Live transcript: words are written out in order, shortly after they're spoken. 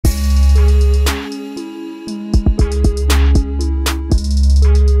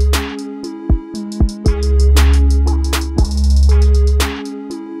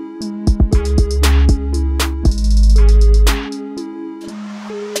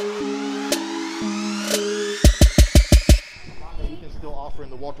in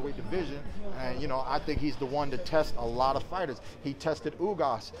the welterweight division, and you know, I think he's the one to test a lot of fighters. He tested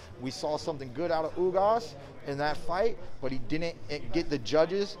Ugás. We saw something good out of Ugás in that fight, but he didn't get the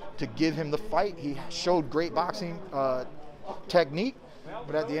judges to give him the fight. He showed great boxing technique,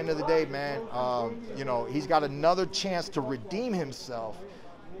 but at the end of the day, man, you know, he's got another chance to redeem himself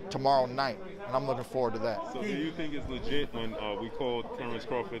tomorrow night, and I'm looking forward to that. So do you think it's legit when we called Terrence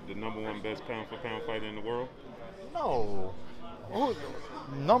Crawford the #1 best pound-for-pound fighter in the world? No. Oh,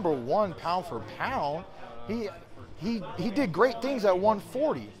 #1 pound for pound. He did great things at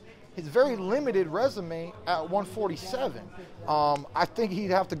 140. His very limited resume at 147. I think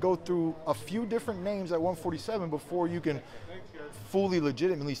he'd have to go through a few different names at 147 before you can fully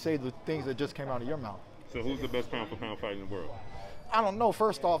legitimately say the things that just came out of your mouth. So who's the best pound-for-pound fighter in the world? I don't know.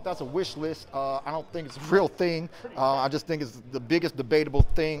 First off, that's a wish list. I don't think it's a real thing. I just think it's the biggest debatable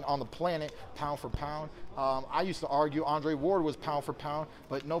thing on the planet, pound for pound. I used to argue Andre Ward was pound for pound,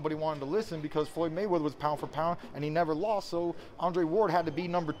 but nobody wanted to listen because Floyd Mayweather was pound for pound, and he never lost, so Andre Ward had to be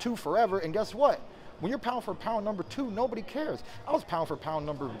 #2 forever, and guess what? When you're pound for pound #2, nobody cares. I was pound for pound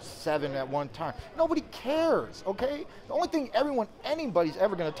 #7 at one time. Nobody cares, okay? The only thing anybody's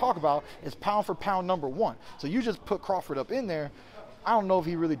ever gonna talk about is pound for pound #1. So you just put Crawford up in there. I don't know if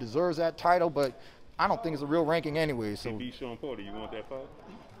he really deserves that title, but I don't think it's a real ranking anyway. So he beat Sean Porter. You want that fight?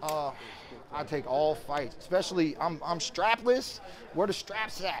 I take all fights, especially I'm strapless. Where the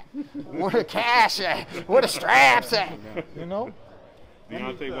straps at? Where the cash at? Where the straps at? You know?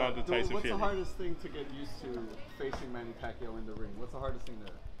 Deontay Wilder, Tyson What's Fury. the hardest thing to get used to facing Manny Pacquiao in the ring? What's the hardest thing to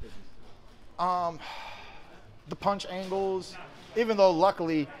get used to? The punch angles, even though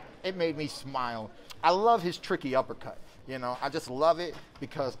luckily it made me smile. I love his tricky uppercut. You know, I just love it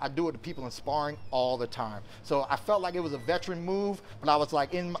because I do it to people in sparring all the time. So I felt like it was a veteran move, but I was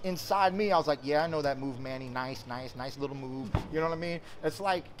like, inside me, I was like, yeah, I know that move, Manny. Nice little move. You know what I mean? It's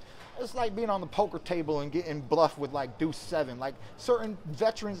like being on the poker table and getting bluffed with like deuce 7. Like certain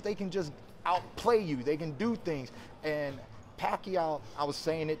veterans, they can just outplay you. They can do things. And Pacquiao, I was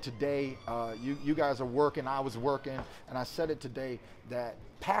saying it today. You guys are working, I was working, and I said it today that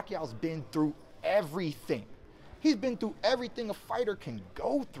Pacquiao's been through everything. He's been through everything a fighter can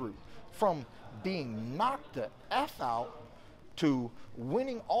go through, from being knocked the F out to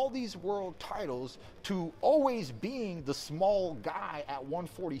winning all these world titles to always being the small guy at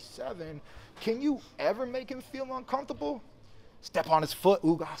 147. Can you ever make him feel uncomfortable? Step on his foot,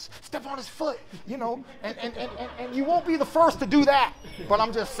 Ugás. Step on his foot, you know, and you won't be the first to do that. But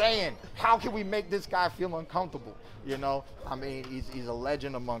I'm just saying, how can we make this guy feel uncomfortable? You know, I mean, he's a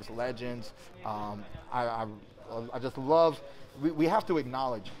legend amongst legends. I just love, we have to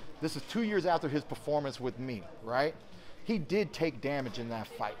acknowledge, this is 2 years after his performance with me, right? He did take damage in that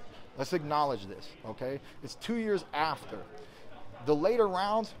fight. Let's acknowledge this, okay? It's 2 years after. The later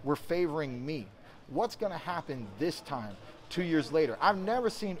rounds were favoring me. What's gonna happen this time, 2 years later? I've never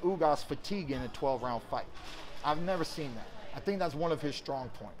seen Ugás fatigue in a 12-round fight. I've never seen that. I think that's one of his strong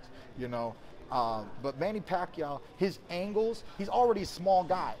points, you know? But Manny Pacquiao, his angles, he's already a small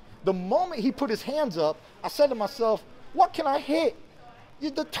guy. The moment he put his hands up, I said to myself, what can I hit?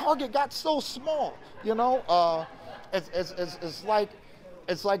 The target got so small, you know? It's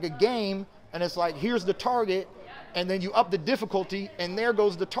like a game, and it's like, here's the target, and then you up the difficulty, and there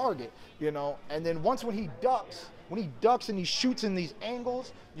goes the target, you know? And then when he ducks and he shoots in these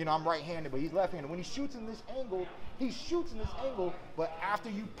angles, you know, I'm right-handed, but he's left-handed. When he shoots in this angle, but after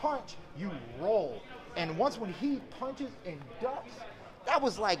you punch, you roll. And when he punches and ducks, that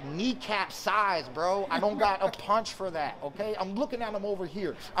was like kneecap size, bro. I don't got a punch for that, okay? I'm looking at him over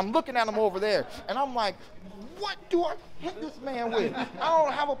here. I'm looking at him over there. And I'm like, what do I hit this man with? I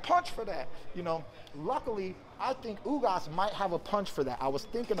don't have a punch for that, you know? Luckily, I think Ugás might have a punch for that. I was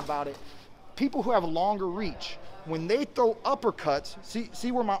thinking about it. People who have longer reach, when they throw uppercuts,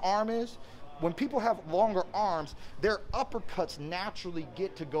 see where my arm is? When people have longer arms, their uppercuts naturally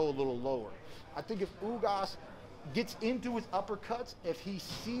get to go a little lower. I think if Ugás gets into his uppercuts, if he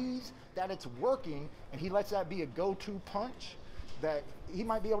sees that it's working and he lets that be a go-to punch, that he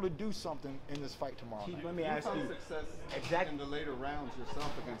might be able to do something in this fight tomorrow night. Let me ask you, success in the later rounds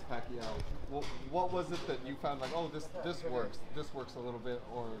yourself against Pacquiao. What was it that you found like, oh, this works a little bit,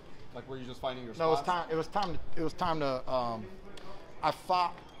 or like were you just finding your spots? No, it was time to I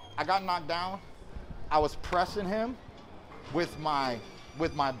fought. I got knocked down. I was pressing him with my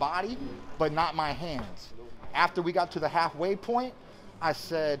body, but not my hands. After we got to the halfway point, I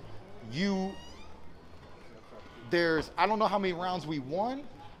said, I don't know how many rounds we won.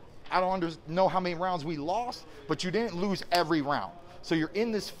 I don't know how many rounds we lost, but you didn't lose every round. So you're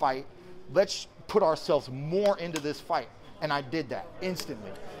in this fight. Let's put ourselves more into this fight. And I did that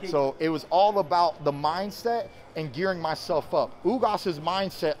instantly. So it was all about the mindset and gearing myself up. Ugás's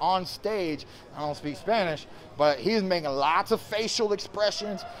mindset on stage, I don't speak Spanish, but he's making lots of facial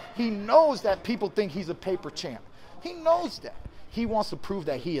expressions. He knows that people think he's a paper champ. He knows that. He wants to prove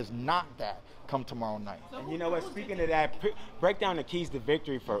that he is not that come tomorrow night. And you know what, speaking of that, break down the keys to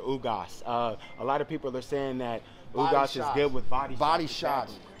victory for Ugás. A lot of people are saying that Ugás is good with body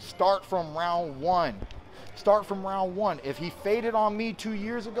shots. Start from round one. Start from round one. If he faded on me 2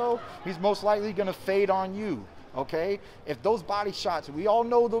 years ago, he's most likely going to fade on you, okay? If those body shots, we all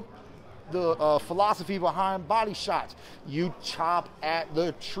know the philosophy behind body shots. You chop at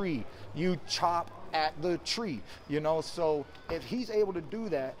the tree. You chop at the tree, you know? So if he's able to do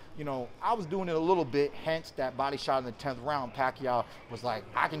that, you know, I was doing it a little bit, hence that body shot in the 10th round. Pacquiao was like,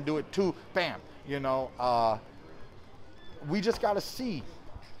 I can do it too, bam, you know? We just got to see.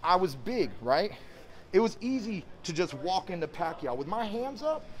 I was big, right? It was easy to just walk into Pacquiao. With my hands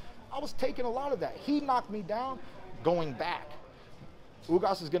up, I was taking a lot of that. He knocked me down going back.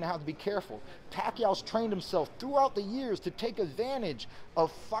 Ugás is going to have to be careful. Pacquiao's trained himself throughout the years to take advantage of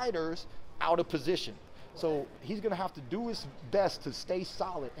fighters out of position. So he's going to have to do his best to stay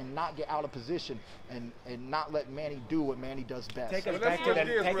solid and not get out of position and not let Manny do what Manny does best. Take us back to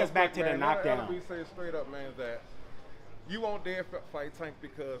the knockdown. LB say straight up, man, that you won't dare fight Tank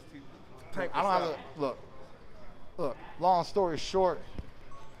because Tank I don't have to, look, long story short,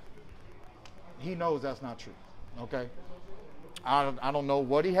 he knows that's not true, okay? I don't know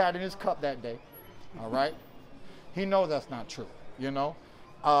what he had in his cup that day, all right? He knows that's not true, you know?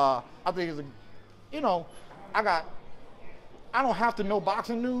 I think it's you know, I don't have to know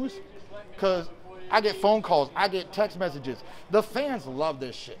boxing news because I get phone calls, I get text messages. The fans love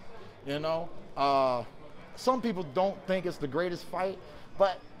this shit, you know? Some people don't think it's the greatest fight,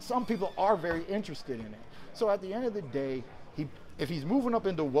 but some people are very interested in it. So at the end of the day, if he's moving up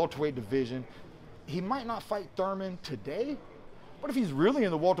into welterweight division, he might not fight Thurman today, but if he's really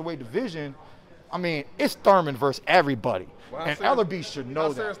in the welterweight division, I mean, it's Thurman versus everybody. Well, and LB should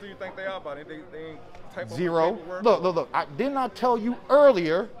know that. How serious do you think they are about it? They ain't type of Zero. paperwork? Look. I did not tell you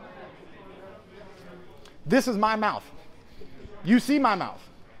earlier, this is my mouth. You see my mouth.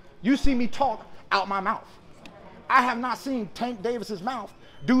 You see me talk out my mouth. I have not seen Tank Davis's mouth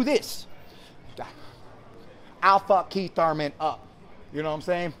do this. I'll fuck Keith Thurman up. You know what I'm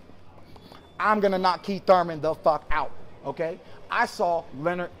saying? I'm going to knock Keith Thurman the fuck out, okay? I saw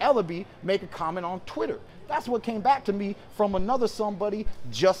Leonard Ellaby make a comment on Twitter. That's what came back to me from another somebody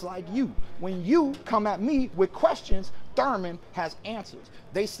just like you. When you come at me with questions, Thurman has answers.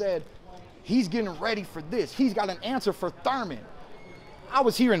 They said, he's getting ready for this. He's got an answer for Thurman. I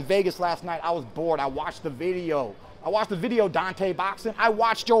was here in Vegas last night. I was bored. I watched the video. Dante Boxing. I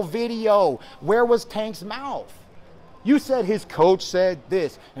watched your video. Where was Tank's mouth? You said his coach said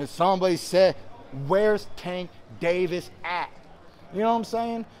this, and somebody said, where's Tank Davis at? You know what I'm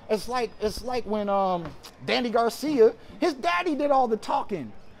saying? It's like when Danny Garcia, his daddy did all the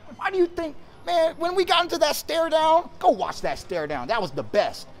talking. Why do you think, man, when we got into that stare down, go watch that stare down. That was the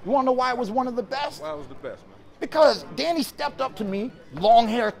best. You want to know why it was one of the best? Why was the best, man? Because Danny stepped up to me, long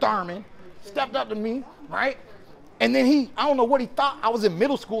hair Thurman, stepped up to me, right? And then I don't know what he thought. I was in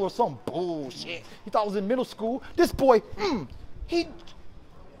middle school or some bullshit. He thought I was in middle school. This boy,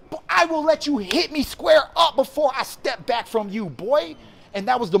 I will let you hit me square up before I step back from you, boy. And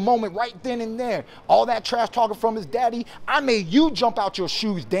that was the moment right then and there. All that trash talking from his daddy, I made you jump out your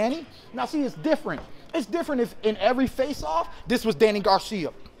shoes, Danny. Now see, it's different. It's different if in every face-off, this was Danny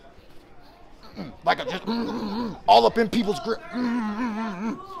Garcia. Like just all up in people's grip.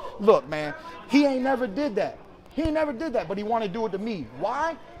 Look, man, he ain't never did that. He ain't never did that, but he wanted to do it to me.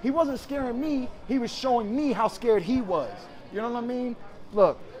 Why? He wasn't scaring me. He was showing me how scared he was. You know what I mean?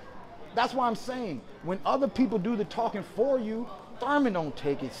 Look, that's why I'm saying, when other people do the talking for you, Thurman don't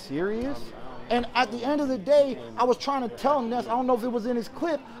take it serious. And at the end of the day, I was trying to tell Ness, I don't know if it was in his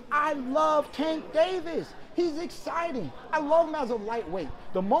clip, I love Tank Davis. He's exciting. I love him as a lightweight.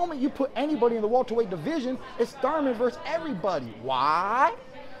 The moment you put anybody in the welterweight division, it's Thurman versus everybody. Why?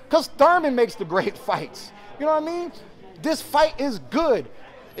 Because Thurman makes the great fights. You know what I mean? This fight is good.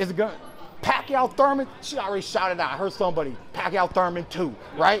 Is it going to Pacquiao Thurman? She already shouted out. I heard somebody, Pacquiao Thurman 2,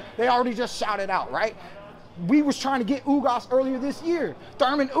 right? They already just shouted out, right? We was trying to get Ugás earlier this year.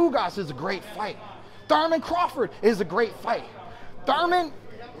 Thurman Ugás is a great fight. Thurman Crawford is a great fight. Thurman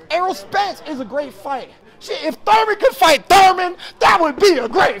Errol Spence is a great fight. Shit, if Thurman could fight Thurman, that would be a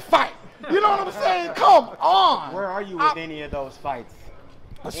great fight. You know what I'm saying? Come on. Where are you with any of those fights?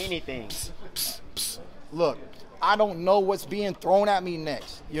 Anything. Look, I don't know what's being thrown at me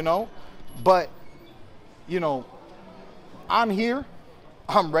next, you know? But, you know, I'm here.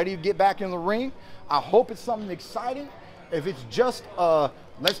 I'm ready to get back in the ring. I hope it's something exciting. If it's just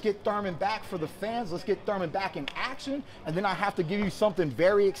let's get Thurman back for the fans, let's get Thurman back in action, and then I have to give you something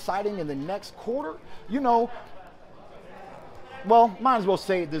very exciting in the next quarter, you know, well, might as well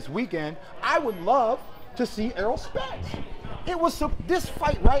say it this weekend. I would love to see Errol Spence. It was this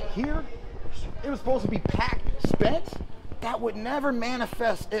fight right here, it was supposed to be Pac Spence. That would never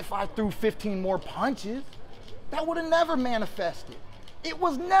manifest if I threw 15 more punches. That would have never manifested. It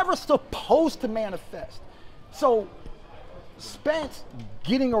was never supposed to manifest. So Spence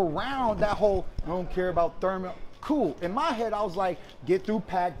getting around that whole, I don't care about Thurman, cool. In my head, I was like, get through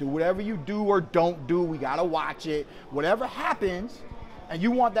Pac, do whatever you do or don't do, we gotta watch it. Whatever happens, and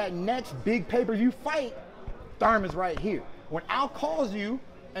you want that next big pay-per-view fight, Thurman's right here. When Al calls you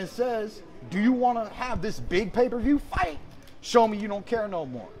and says, do you wanna have this big pay-per-view fight? Show me you don't care no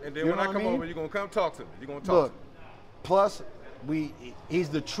more. And then when I come over, you're gonna come talk to me. You're gonna talk Look, to me. plus, he's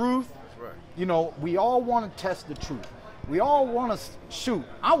the truth. That's right. You know, we all want to test the truth. We all want to shoot.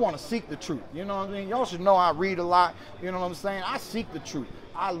 I want to seek the truth. You know what I mean? Y'all should know I read a lot. You know what I'm saying? I seek the truth.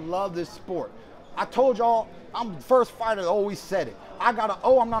 I love this sport. I told y'all, I'm the first fighter that always said it. I'm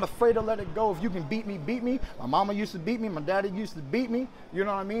not afraid to let it go. If you can beat me, beat me. My mama used to beat me. My daddy used to beat me. You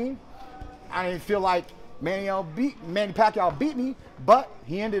know what I mean? I didn't feel like Manny Pacquiao beat me, but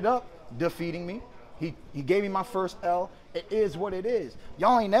he ended up defeating me. He gave me my first L. It is what it is.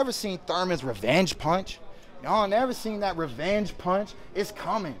 Y'all ain't never seen Thurman's revenge punch. Y'all ain't never seen that revenge punch. It's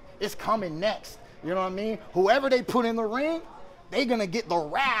coming. It's coming next. You know what I mean? Whoever they put in the ring, they gonna get the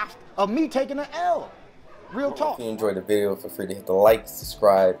wrath of me taking an L. Real talk. If you enjoyed the video, feel free to hit the like,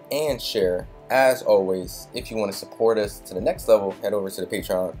 subscribe, and share. As always, if you want to support us to the next level, head over to the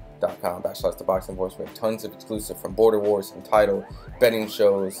patreon.com/ThaBoxingVoice. We have tons of exclusive from Border Wars, Entitled, betting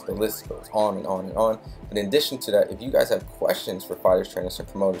shows, the list goes on and on and on. But in addition to that, if you guys have questions for fighters, trainers, and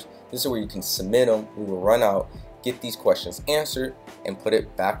promoters, this is where you can submit them. We will run out, get these questions answered, and put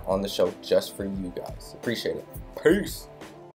it back on the show just for you guys. Appreciate it. Peace.